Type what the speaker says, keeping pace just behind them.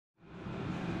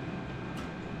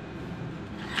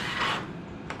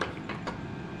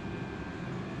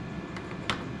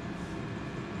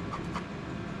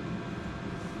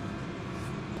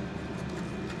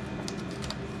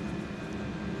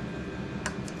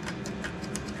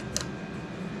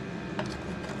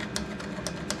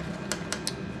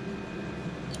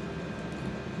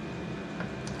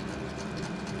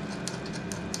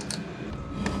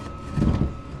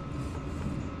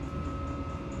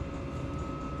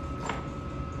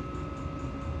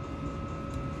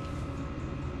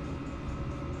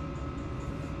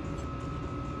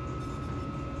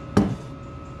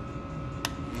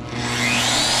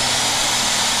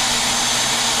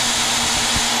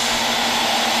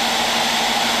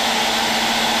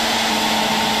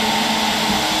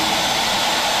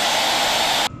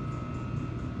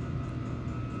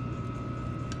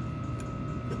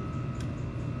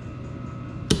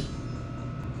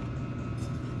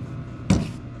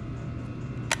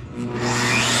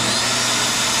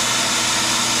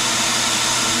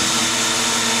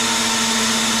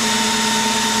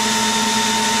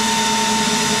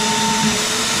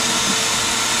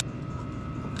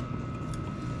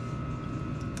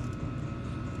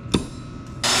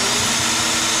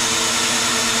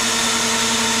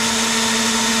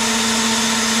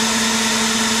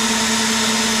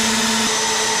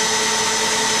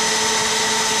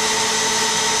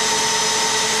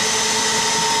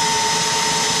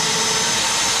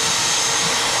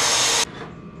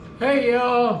Hey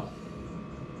y'all,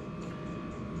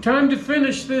 time to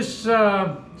finish this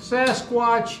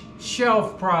Sasquatch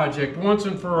shelf project once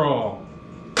and for all.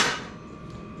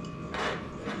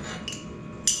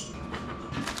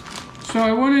 So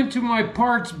I went into my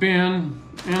parts bin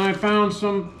and I found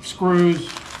some screws.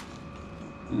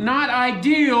 Not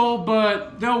ideal,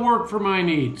 but they'll work for my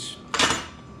needs.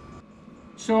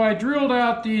 So I drilled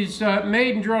out these,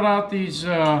 made and drilled out these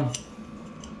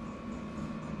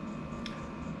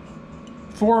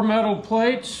 4 metal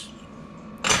plates,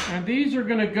 and these are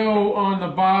going to go on the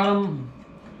bottom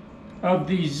of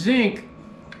the zinc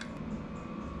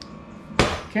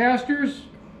casters.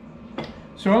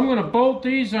 So I'm going to bolt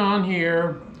these on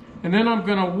here, and then I'm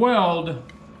going to weld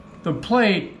the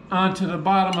plate onto the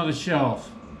bottom of the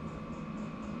shelf.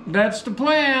 That's the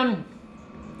plan.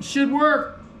 It should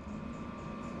work.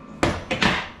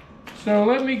 So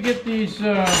let me get these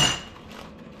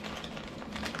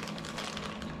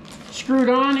screwed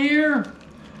on here,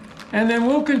 and then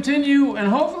we'll continue and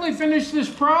hopefully finish this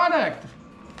project,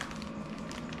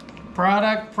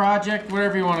 project,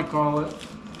 whatever you want to call it.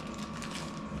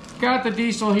 Got the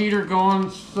diesel heater going.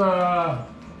 It's, about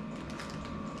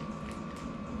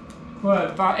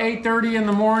 8:30 in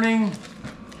the morning.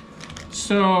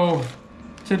 So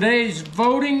today's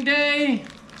voting day.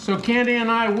 So Candy and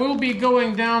I will be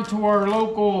going down to our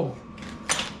local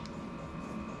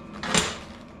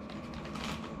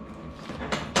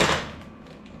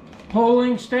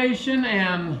polling station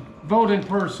and vote in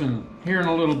person here in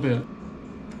a little bit.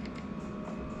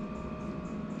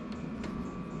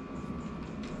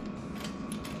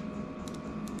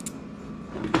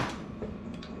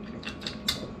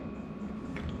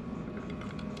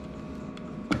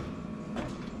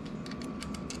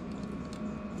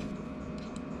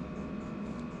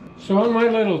 So on my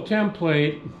little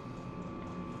template,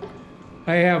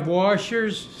 I have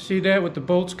washers, see that with the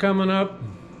bolts coming up?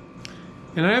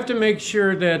 And I have to make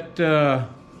sure that the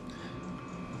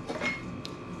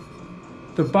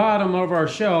bottom of our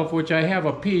shelf, which I have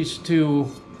a piece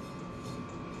to,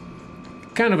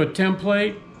 kind of a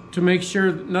template, to make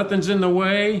sure that nothing's in the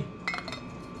way,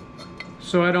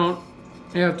 so I don't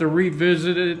have to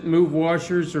revisit it, move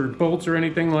washers or bolts or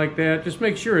anything like that. Just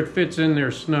make sure it fits in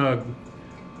there snug.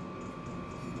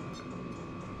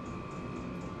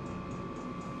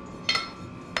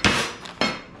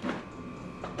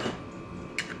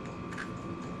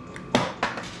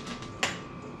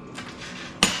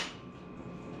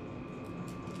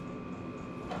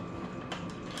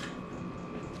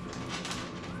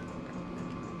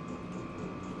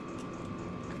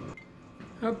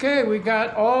 Okay, we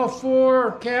got all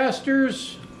 4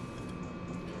 casters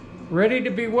ready to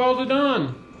be welded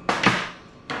on.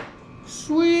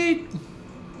 Sweet!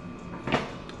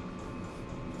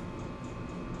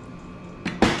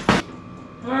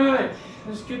 Alright,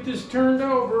 let's get this turned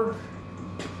over.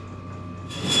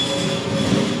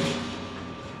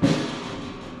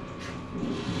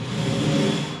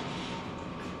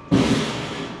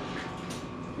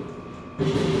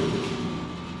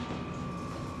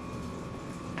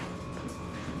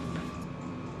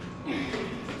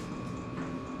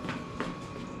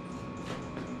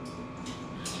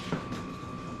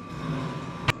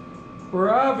 We're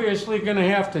obviously going to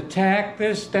have to tack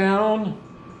this down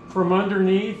from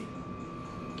underneath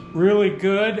really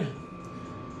good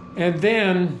and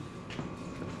then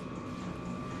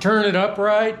turn it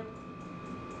upright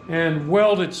and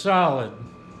weld it solid.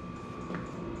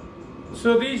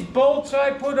 So these bolts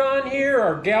I put on here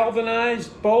are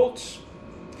galvanized bolts.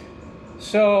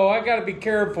 So I got to be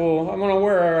careful. I'm going to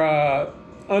wear a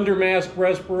undermask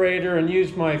respirator and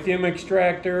use my fume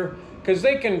extractor because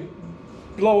they can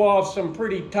blow off some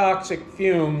pretty toxic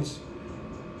fumes,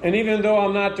 and even though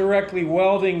I'm not directly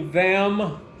welding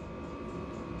them,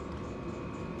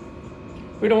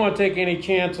 we don't want to take any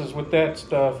chances with that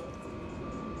stuff.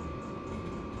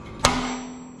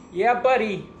 Yeah,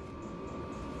 buddy.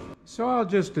 So I'll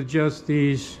just adjust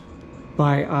these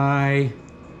by eye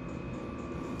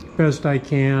best I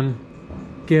can,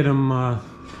 get them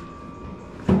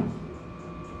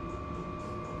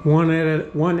one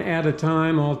at a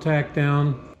time, all tacked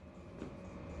down.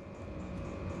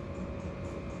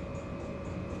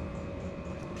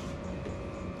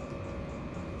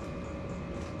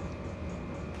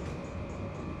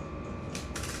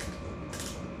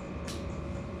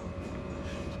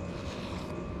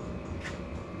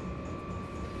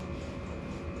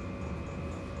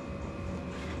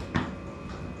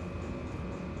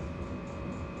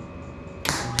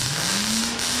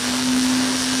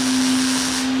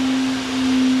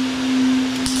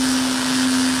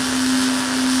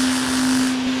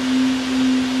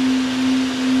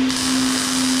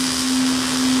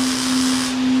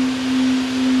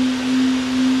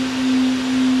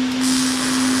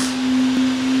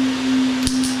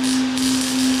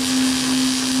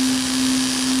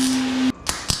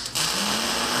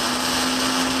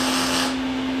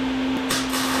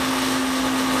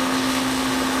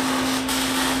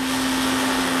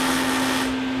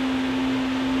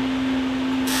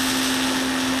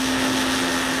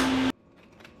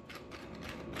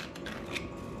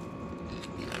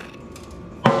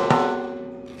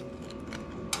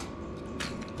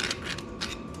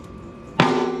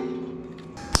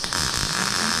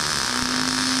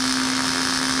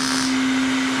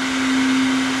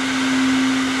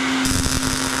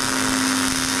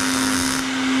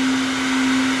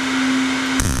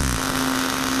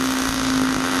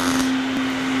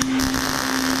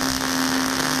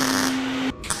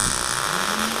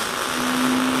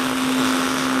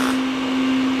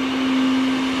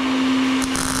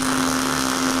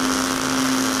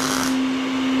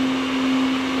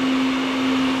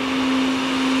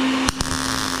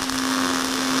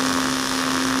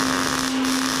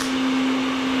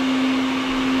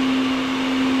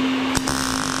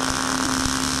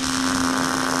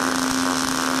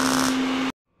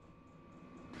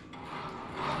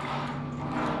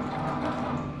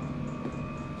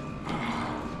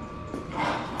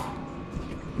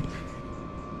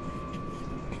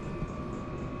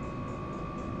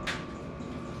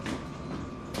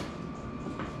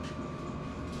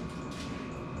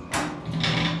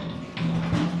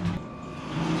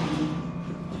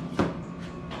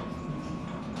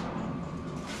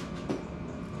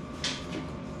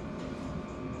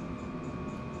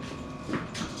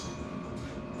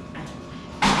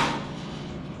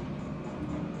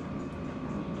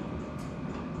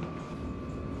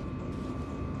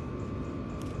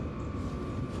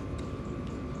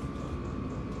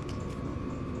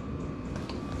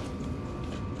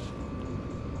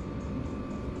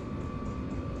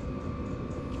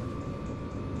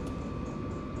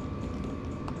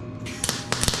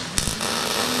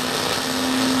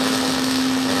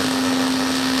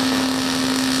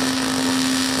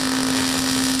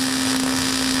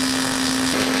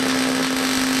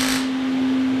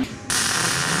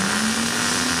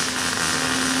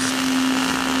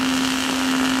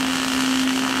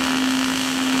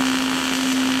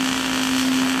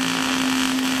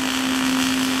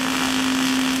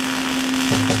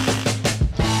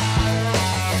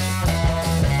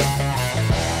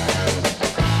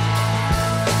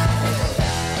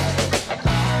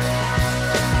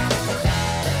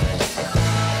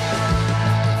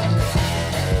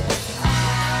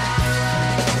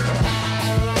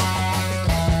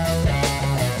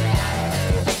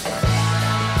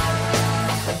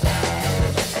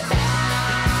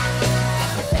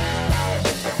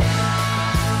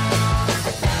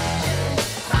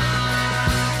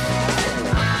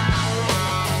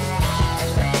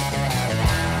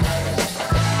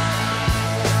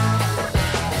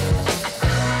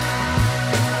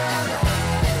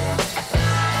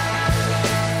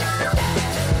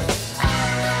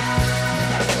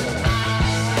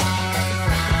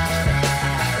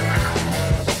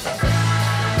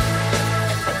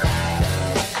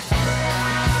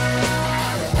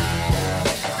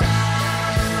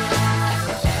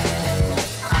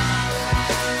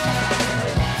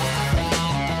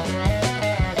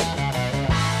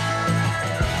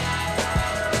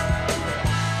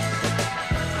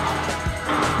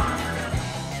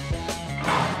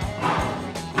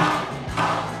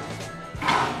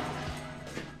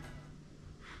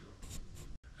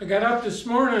 I got up this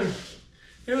morning,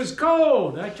 it was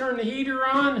cold. I turned the heater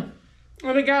on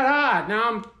and it got hot. Now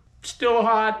I'm still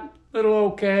hot, little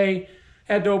okay.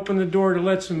 Had to open the door to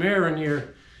let some air in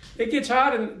here. It gets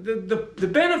hot, and the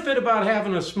benefit about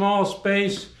having a small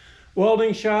space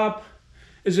welding shop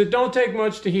is it don't take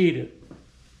much to heat it.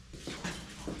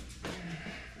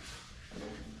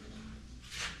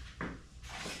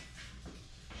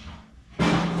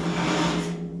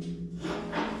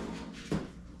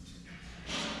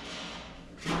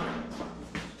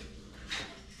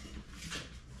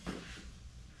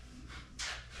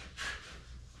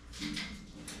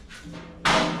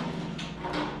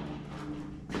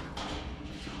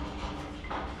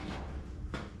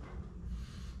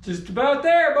 Just about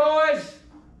there, boys.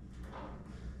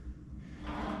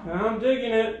 I'm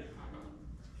digging it.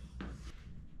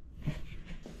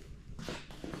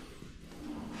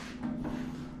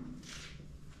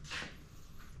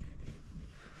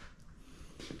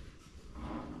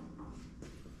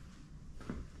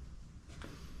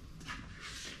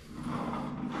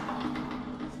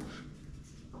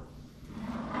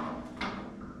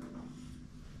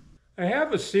 I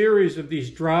have a series of these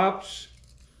drops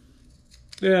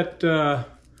that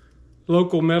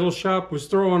local metal shop was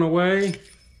throwing away.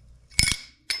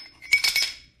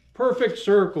 Perfect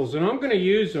circles, and I'm going to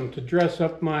use them to dress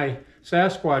up my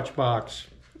Sasquatch box.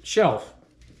 Shelf,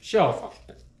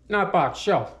 not box,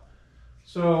 shelf.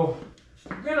 So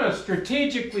I'm going to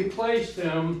strategically place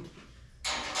them,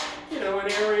 you know,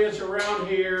 in areas around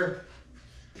here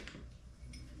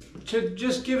to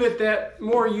just give it that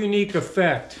more unique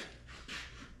effect.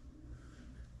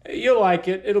 You'll like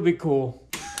it, it'll be cool.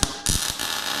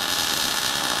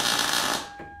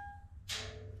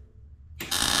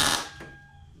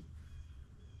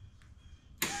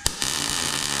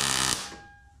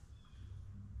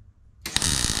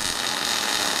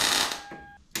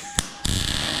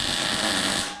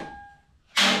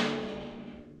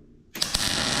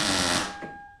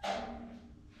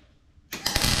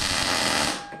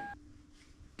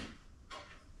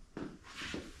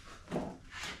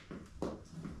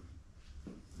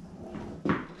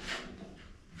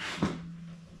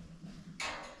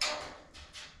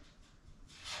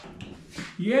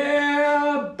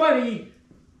 Yeah, buddy.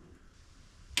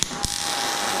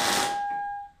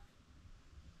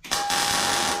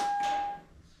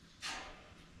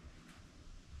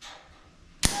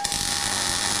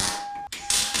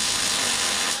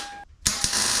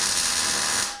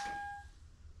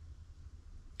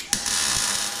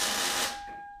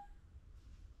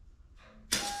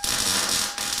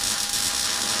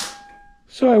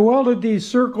 So I welded these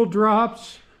circle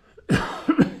drops.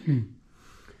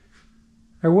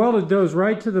 I welded those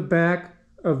right to the back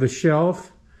of the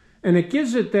shelf, and it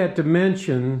gives it that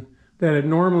dimension that it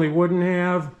normally wouldn't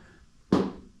have.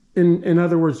 In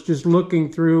other words, just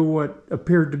looking through what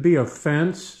appeared to be a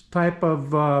fence type of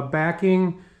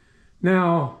backing,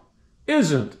 now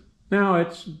isn't. Now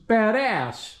it's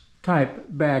badass type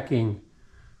backing.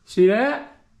 See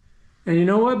that? And you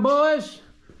know what, boys?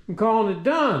 I'm calling it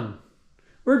done.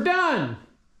 We're done.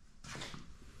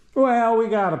 Well, we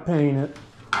gotta paint it.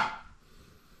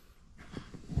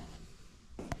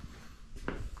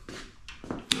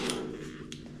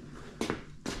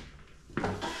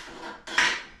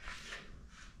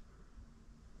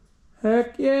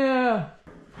 Heck yeah.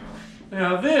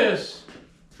 Now this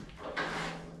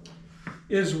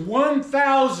is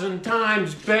 1,000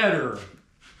 times better.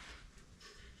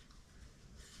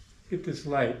 Get this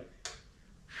light.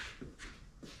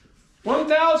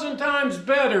 1,000 times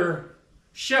better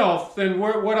shelf than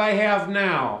what I have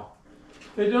now.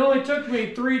 It only took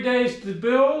me 3 days to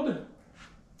build.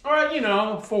 Or, you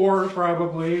know, 4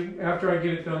 probably after I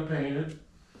get it done painted.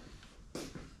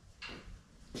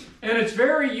 And it's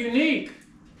very unique,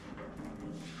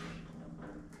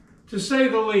 to say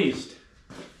the least.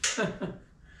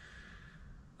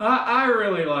 I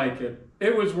really like it.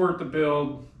 It was worth the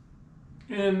build.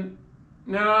 And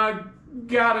now I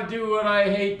gotta do what I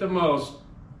hate the most.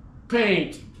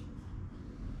 Paint.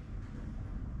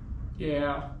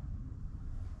 Yeah.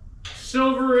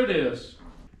 Silver it is.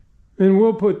 And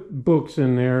we'll put books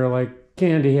in there, like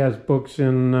Candy has books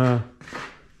in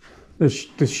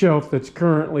the shelf that's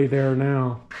currently there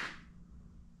now.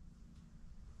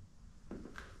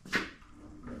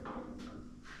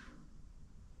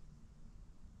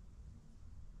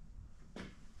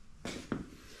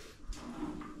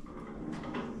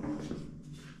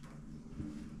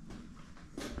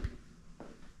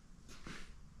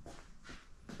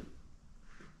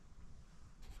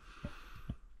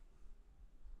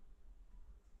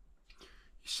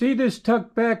 See this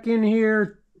tucked back in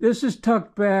here? This is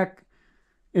tucked back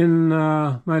in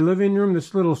my living room,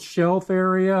 this little shelf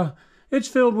area. It's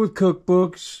filled with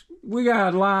cookbooks. We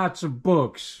got lots of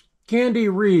books. Candy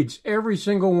reads every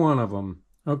single one of them,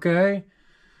 okay?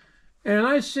 And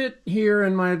I sit here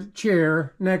in my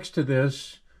chair next to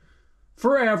this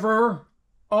forever,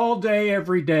 all day,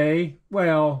 every day.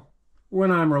 Well,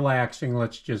 when I'm relaxing,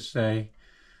 let's just say.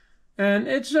 And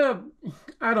it's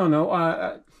I don't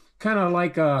know, kind of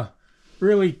like a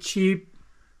really cheap,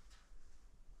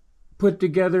 put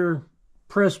together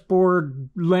pressboard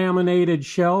laminated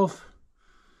shelf.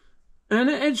 And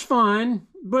it's fine,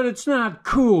 but it's not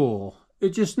cool.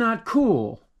 It's just not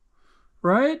cool,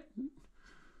 right?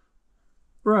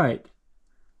 Right.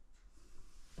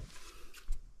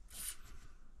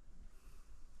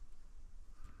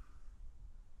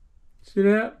 See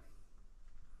that?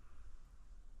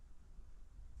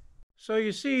 So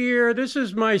you see here, this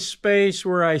is my space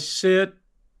where I sit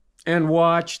and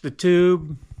watch the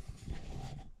tube.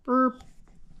 Burp,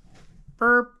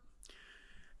 burp.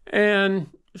 And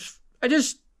I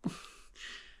just,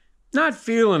 not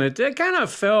feeling it. I kind of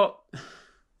felt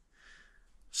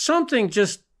something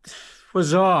just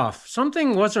was off.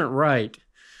 Something wasn't right.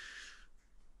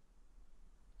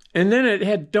 And then it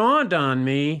had dawned on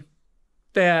me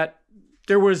that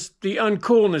there was the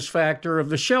uncoolness factor of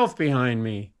the shelf behind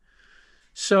me.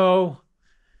 So,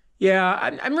 yeah,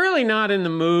 I'm really not in the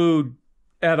mood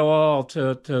at all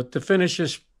to finish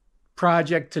this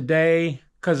project today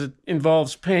because it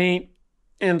involves paint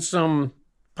and some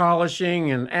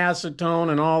polishing and acetone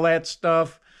and all that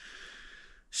stuff.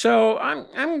 So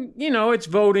I'm you know, it's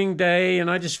voting day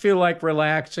and I just feel like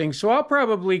relaxing. So I'll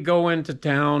probably go into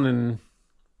town and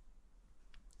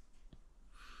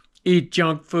eat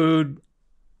junk food,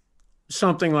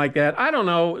 something like that. I don't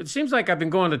know. It seems like I've been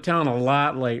going to town a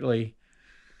lot lately.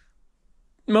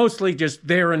 Mostly just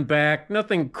there and back,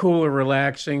 nothing cool or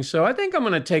relaxing. So I think I'm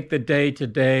going to take the day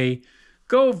today,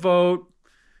 go vote,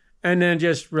 and then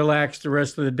just relax the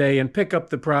rest of the day and pick up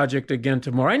the project again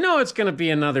tomorrow. I know it's going to be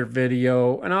another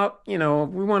video, and you know,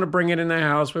 we want to bring it in the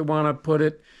house. We want to put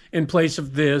it in place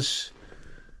of this.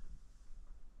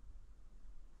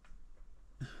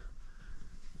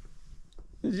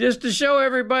 Just to show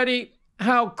everybody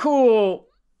how cool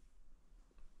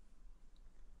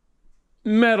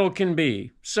metal can be.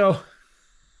 So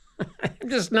I'm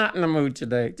just not in the mood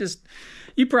today.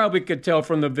 You probably could tell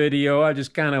from the video, I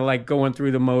just kind of like going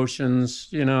through the motions,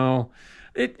 you know.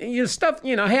 Stuff,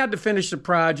 you know, I had to finish the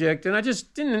project and I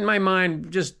just didn't, in my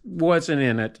mind, just wasn't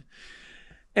in it.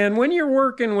 And when you're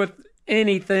working with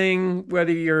anything,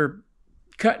 whether you're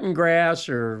cutting grass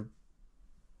or,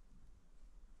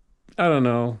 I don't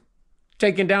know,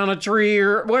 taking down a tree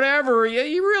or whatever,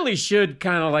 you really should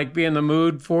kind of like be in the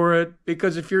mood for it,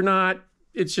 because if you're not,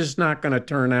 it's just not going to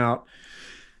turn out,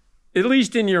 at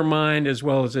least in your mind, as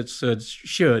well as it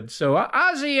should. So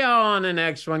I'll see y'all on the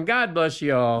next one. God bless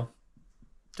y'all.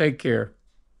 Take care.